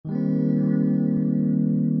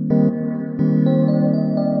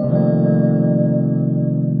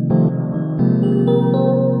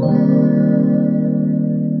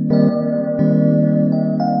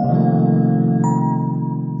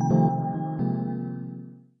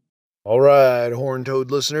All right, Horn-Toed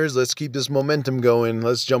listeners, let's keep this momentum going.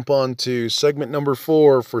 Let's jump on to segment number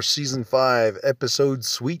 4 for season 5, episode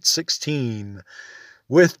Sweet 16,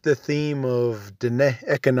 with the theme of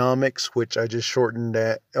economics, which I just shortened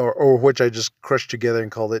at, or which I just crushed together and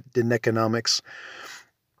called it economics.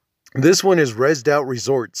 This one is Rezzed-out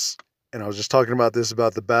Resorts, and I was just talking about this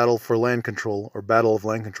about the battle for land control or battle of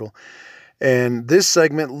land control. And this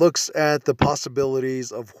segment looks at the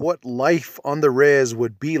possibilities of what life on the res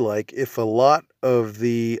would be like if a lot of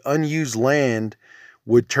the unused land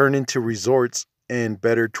would turn into resorts and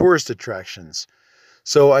better tourist attractions.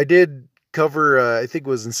 So I did cover, I think it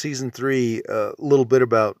was in season 3, a little bit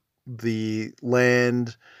about the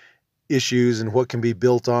land issues and what can be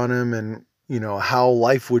built on them and, how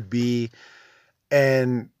life would be.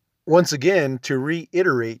 And once again, to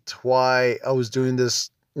reiterate why I was doing this,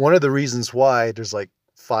 one of the reasons why, there's like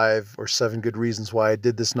 5 or 7 good reasons why I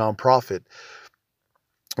did this nonprofit.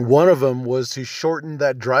 One of them was to shorten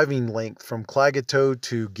that driving length from Klagetoh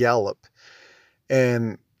to Gallup.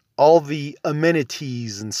 And all the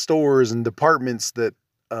amenities and stores and departments that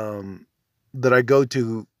I go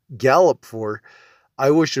to Gallup for,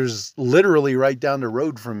 I wish it was literally right down the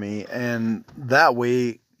road from me. And that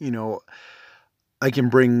way, I can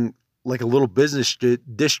bring like a little business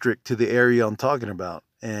district to the area I'm talking about.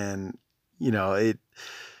 And,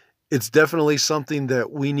 it's definitely something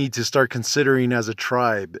that we need to start considering as a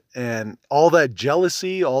tribe. And all that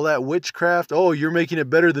jealousy, all that witchcraft, oh, you're making it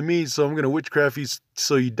better than me, so I'm going to witchcraft you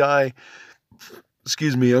so you die.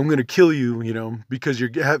 Excuse me, I'm going to kill you, because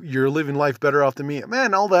you're living life better off than me.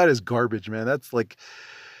 Man, all that is garbage, man.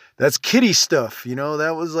 That's kiddie stuff,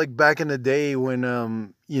 That was like back in the day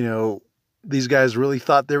when these guys really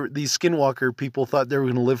thought these skinwalker people thought they were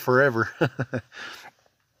going to live forever.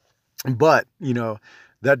 But,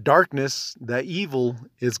 that darkness, that evil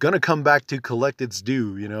is going to come back to collect its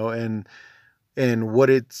due, and what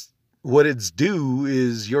it's due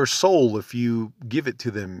is your soul if you give it to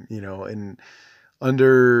them, and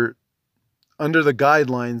under the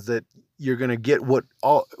guidelines that you're going to get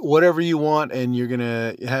whatever you want, and you're going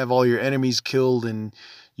to have all your enemies killed, and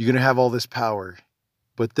you're going to have all this power.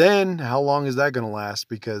 But then how long is that going to last?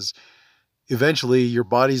 Because eventually your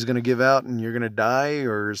body's going to give out and you're going to die,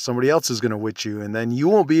 or somebody else is going to witch you, and then you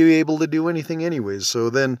won't be able to do anything anyways. So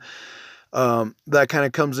then that kind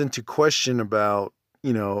of comes into question about,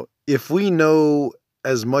 if we know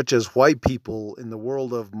as much as white people in the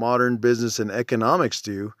world of modern business and economics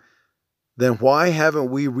do, then why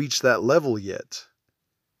haven't we reached that level yet?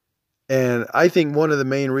 And I think one of the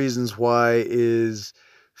main reasons why is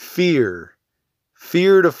fear.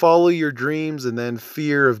 Fear to follow your dreams, and then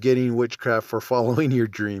fear of getting witchcraft for following your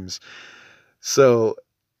dreams. So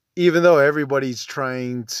even though everybody's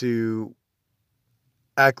trying to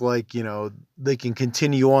act like, they can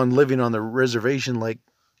continue on living on the reservation like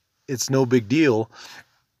it's no big deal,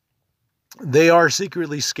 they are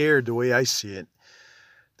secretly scared the way I see it.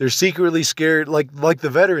 They're secretly scared, like the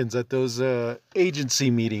veterans at those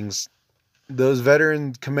agency meetings. Those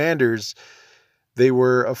veteran commanders, they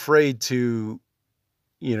were afraid to,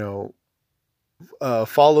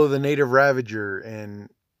 follow the native ravager and,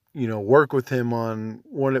 work with him on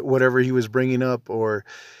whatever he was bringing up, or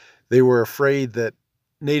they were afraid that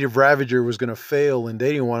native ravager was going to fail and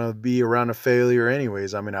they didn't want to be around a failure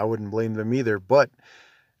anyways. I mean, I wouldn't blame them either, but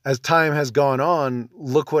as time has gone on,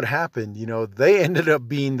 look what happened. They ended up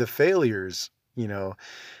being the failures,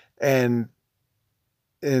 and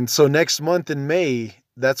so next month in May,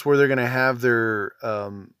 that's where they're going to have their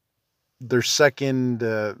second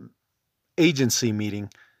agency meeting.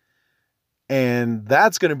 And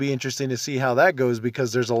that's going to be interesting to see how that goes,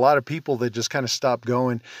 because there's a lot of people that just kind of stopped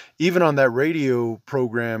going. Even on that radio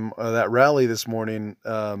program, that rally this morning,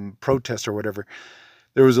 protest or whatever,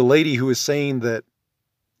 there was a lady who was saying that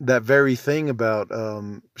very thing about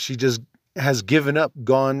she just has given up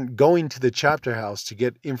going to the chapter house to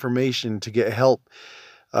get information, to get help.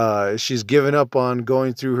 She's given up on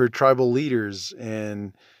going through her tribal leaders,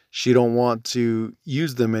 and she don't want to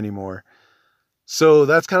use them anymore. So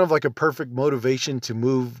that's kind of like a perfect motivation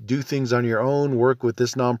to do things on your own, work with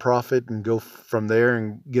this nonprofit, and go from there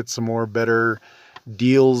and get some more better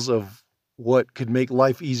deals of what could make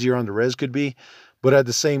life easier on the res could be. But at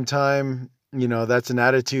the same time, that's an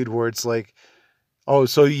attitude where it's like, oh,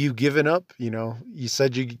 so you've given up, you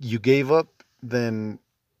said you gave up. Then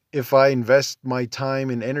if I invest my time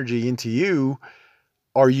and energy into you,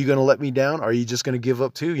 are you going to let me down? Are you just going to give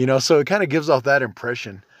up too? So it kind of gives off that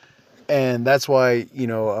impression. And that's why,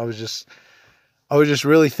 I was just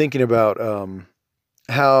really thinking about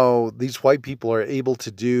how these white people are able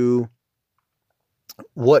to do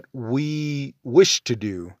what we wish to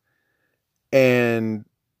do. And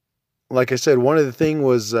like I said, one of the thing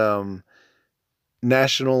was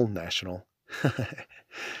national.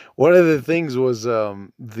 One of the things was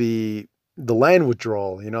the land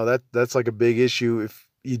withdrawal. That's like a big issue. If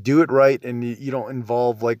you do it right and you don't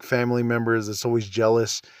involve like family members that's always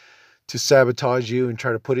jealous to sabotage you and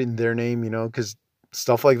try to put it in their name, because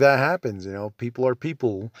stuff like that happens. People are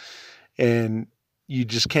people, and you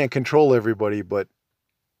just can't control everybody. But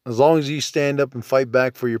as long as you stand up and fight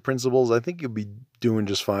back for your principles, I think you'll be doing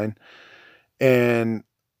just fine. And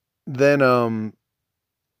then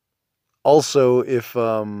also if we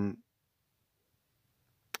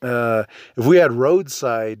had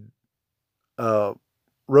uh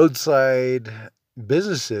roadside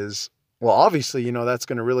businesses, well, obviously, that's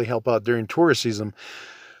going to really help out during tourist season.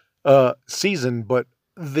 But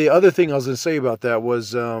the other thing I was going to say about that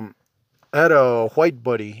was I had a white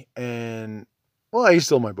buddy, and well, he's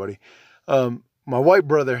still my buddy. My white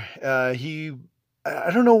brother, I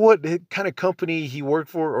don't know what kind of company he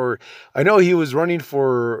worked for, or I know he was running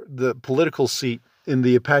for the political seat in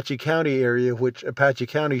the Apache County area, which Apache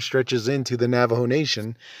County stretches into the Navajo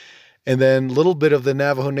Nation. And then a little bit of the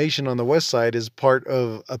Navajo Nation on the west side is part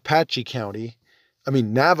of Apache County. I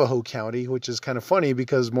mean, Navajo County, which is kind of funny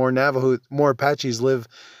because more Apaches live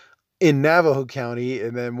in Navajo County,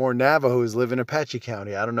 and then more Navajos live in Apache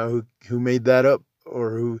County. I don't know who made that up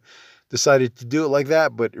or who decided to do it like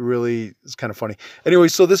that, but it really is kind of funny. Anyway,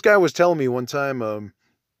 so this guy was telling me one time,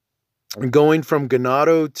 going from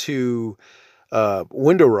Ganado to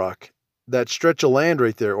Window Rock, that stretch of land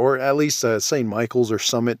right there, or at least St. Michael's or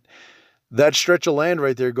Summit, that stretch of land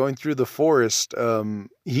right there going through the forest,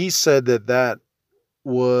 he said that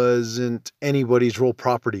wasn't anybody's real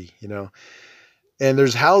property. And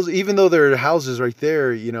there's houses, even though there are houses right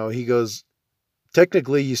there, he goes,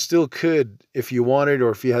 technically you still could, if you wanted,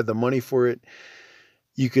 or if you had the money for it,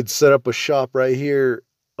 you could set up a shop right here,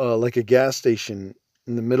 like a gas station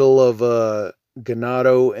in the middle of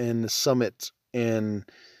Ganado and the Summit. And,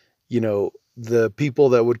 the people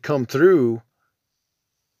that would come through,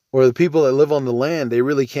 or the people that live on the land, they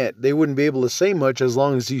wouldn't be able to say much as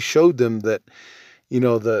long as you showed them that,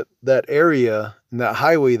 that area and that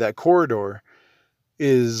highway, that corridor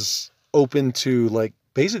is open to like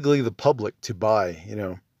basically the public to buy.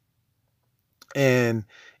 And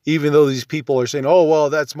even though these people are saying, oh, well,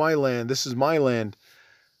 that's my land, this is my land.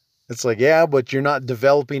 It's like, yeah, but you're not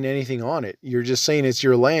developing anything on it. You're just saying it's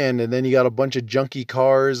your land. And then you got a bunch of junky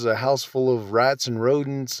cars, a house full of rats and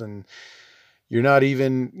rodents. And you're not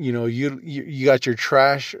even, you got your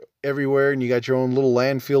trash everywhere, and you got your own little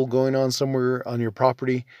landfill going on somewhere on your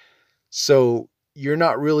property. So you're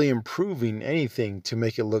not really improving anything to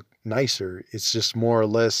make it look nicer. It's just more or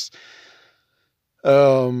less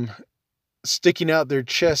um, sticking out their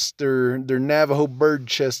chest, their Navajo bird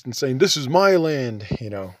chest, and saying, this is my land.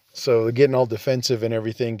 So they're getting all defensive and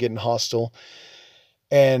everything, getting hostile.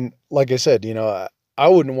 And like I said, I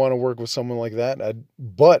wouldn't want to work with someone like that.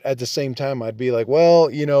 But at the same time, I'd be like, well,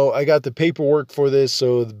 I got the paperwork for this.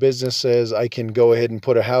 So the business says I can go ahead and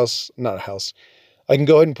put not a house. I can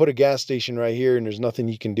go ahead and put a gas station right here, and there's nothing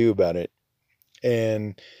you can do about it.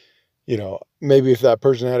 And, maybe if that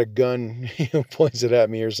person had a gun, points it at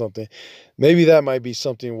me or something, maybe that might be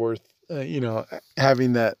something worth,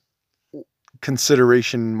 having that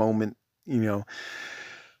consideration moment,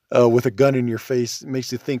 with a gun in your face. It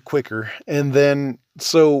makes you think quicker. And then,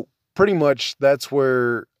 so pretty much that's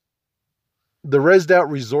where the Rezzed-out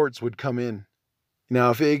Resorts would come in.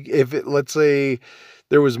 Now, if it, let's say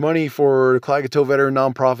there was money for the Klagetoh veteran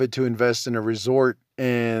nonprofit to invest in a resort,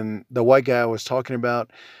 and the white guy I was talking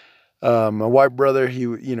about, my white brother,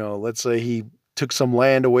 let's say he took some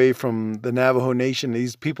land away from the Navajo Nation.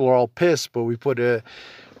 These people are all pissed, but we put a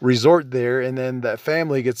resort there, and then that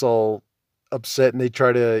family gets all upset, and they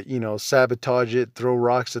try to, sabotage it, throw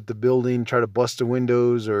rocks at the building, try to bust the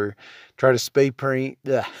windows, or try to spray paint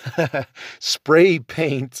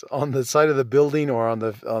on the side of the building or on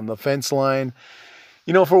the fence line.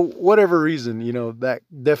 For whatever reason, that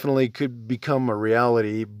definitely could become a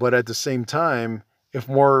reality. But at the same time, if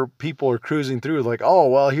more people are cruising through, like, oh,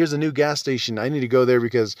 well, here's a new gas station, I need to go there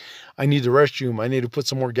because I need the restroom, I need to put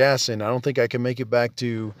some more gas in, I don't think I can make it back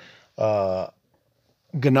to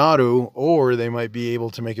Ganado, or they might be able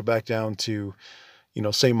to make it back down to,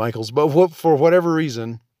 St. Michael's. But for whatever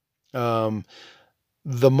reason, the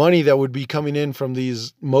money that would be coming in from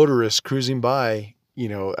these motorists cruising by,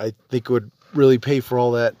 I think would really pay for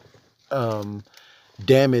all that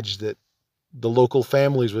damage that the local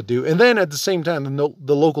families would do. And then at the same time,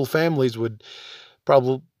 the local families would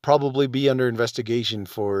probably be under investigation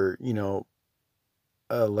for,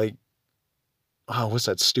 like, oh, what's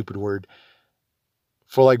that stupid word?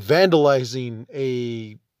 for like vandalizing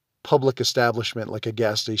a public establishment like a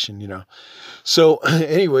gas station. So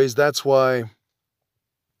anyways, that's why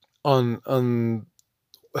on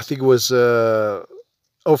I think it was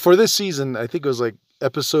for this season, I think it was like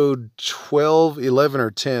episode 12, 11,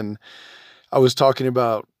 or 10. I was talking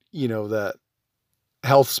about, that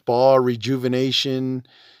health spa rejuvenation.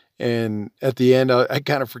 And at the end, I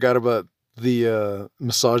kind of forgot about the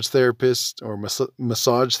massage therapist or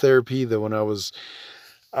massage therapy. That when I was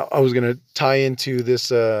going to tie into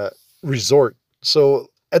this resort. So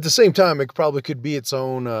at the same time, it probably could be its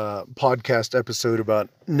own podcast episode about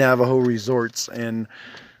Navajo resorts and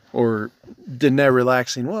or Diné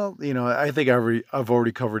relaxing. Well, I think I've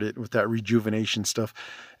already covered it with that rejuvenation stuff.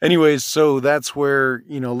 Anyways, so that's where,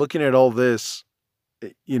 looking at all this,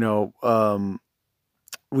 you know, um,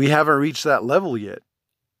 we haven't reached that level yet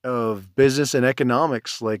of business and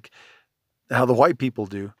economics like how the white people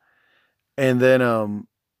do. And then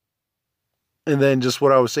just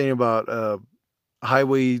what I was saying about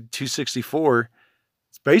Highway 264,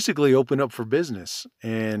 it's basically open up for business.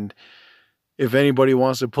 And if anybody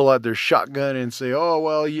wants to pull out their shotgun and say, "Oh,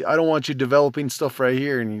 well, I don't want you developing stuff right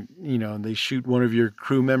here," and they shoot one of your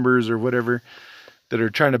crew members or whatever that are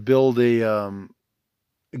trying to build a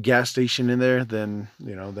gas station in there, then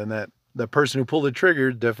that person who pulled the trigger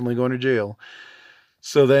is definitely going to jail.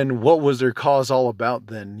 So then, what was their cause all about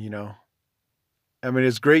then? I mean,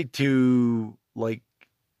 it's great to like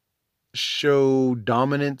show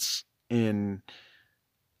dominance and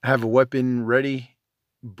have a weapon ready,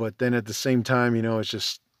 but then at the same time, it's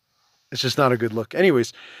just not a good look.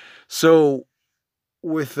 Anyways, so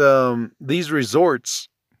with these resorts,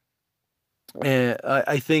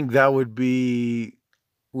 I think that would be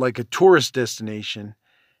like a tourist destination,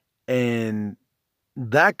 and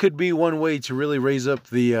that could be one way to really raise up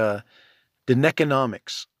the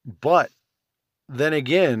economics. But then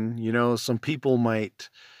again, some people might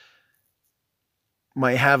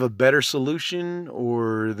have a better solution,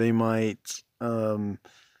 or they might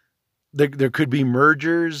there could be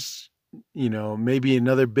mergers. Maybe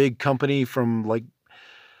another big company from like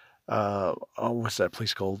what's that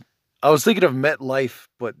place called? I was thinking of MetLife,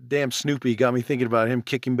 but damn Snoopy got me thinking about him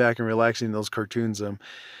kicking back and relaxing in those cartoons.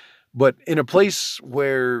 But in a place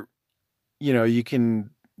where you can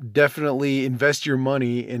definitely invest your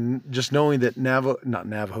money in just knowing that not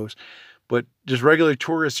Navajos, but just regular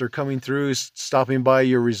tourists are coming through, stopping by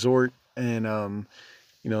your resort, and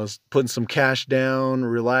putting some cash down,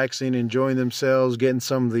 relaxing, enjoying themselves, getting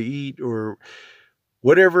something to eat, or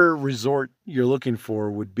whatever resort you're looking for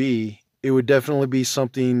would be. It would definitely be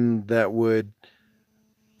something that would,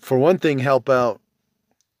 for one thing, help out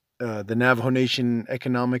the Navajo Nation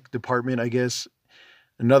Economic Department, I guess.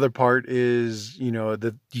 Another part is,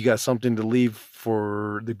 that you got something to leave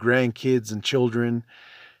for the grandkids and children.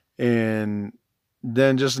 And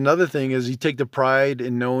then just another thing is you take the pride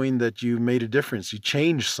in knowing that you made a difference. You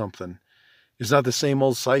changed something. It's not the same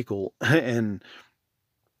old cycle. And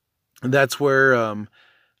that's where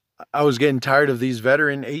I was getting tired of these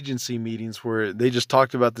veteran agency meetings where they just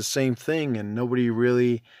talked about the same thing and nobody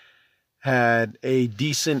really had a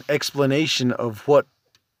decent explanation of what,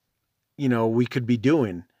 we could be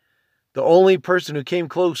doing. The only person who came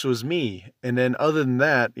close was me. And then other than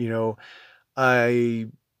that, I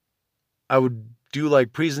I would do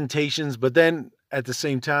like presentations, but then at the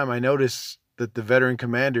same time, I noticed that the veteran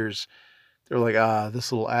commanders, they're like,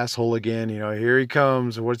 this little asshole again, here he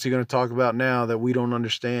comes. What's he going to talk about now that we don't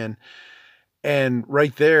understand? And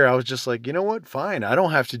right there, I was just like, you know what? Fine. I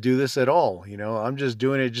don't have to do this at all. I'm just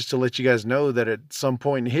doing it just to let you guys know that at some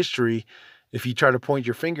point in history, if you try to point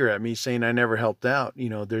your finger at me saying I never helped out,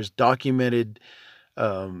 there's documented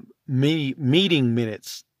meeting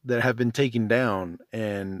minutes that have been taken down.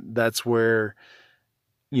 And that's where,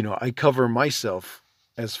 I cover myself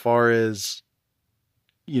as far as,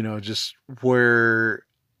 just where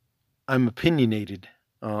I'm opinionated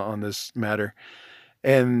on this matter.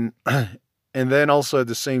 And, and then also at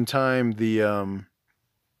the same time, the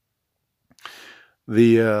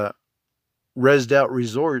Rezzed-out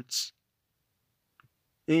Resorts,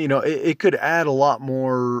 it could add a lot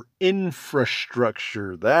more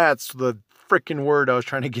infrastructure. That's the freaking word I was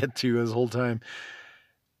trying to get to this whole time.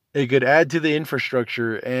 It could add to the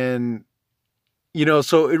infrastructure. And,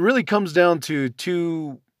 so it really comes down to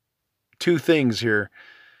two things here.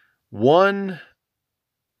 One,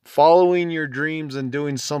 following your dreams and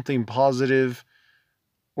doing something positive,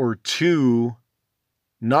 or two,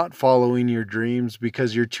 not following your dreams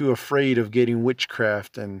because you're too afraid of getting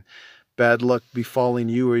witchcraft and bad luck befalling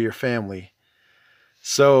you or your family.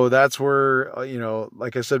 So that's where,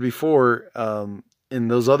 like I said before, in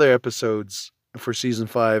those other episodes, for season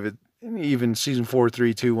 5, and even season 4,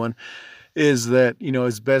 3, 2, 1, is that,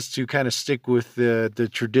 it's best to kind of stick with the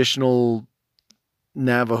traditional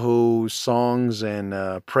Navajo songs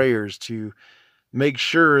and prayers to make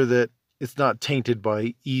sure that it's not tainted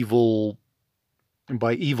by evilness,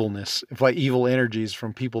 by evil energies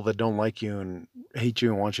from people that don't like you and hate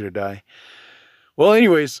you and want you to die. Well,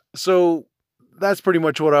 anyways, so that's pretty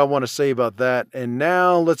much what I want to say about that. And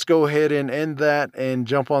now let's go ahead and end that and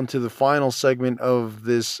jump on to the final segment of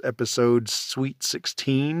this episode, Sweet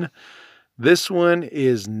 16. This one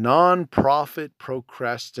is nonprofit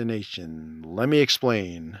procrastination. Let me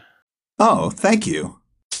explain. Oh, thank you.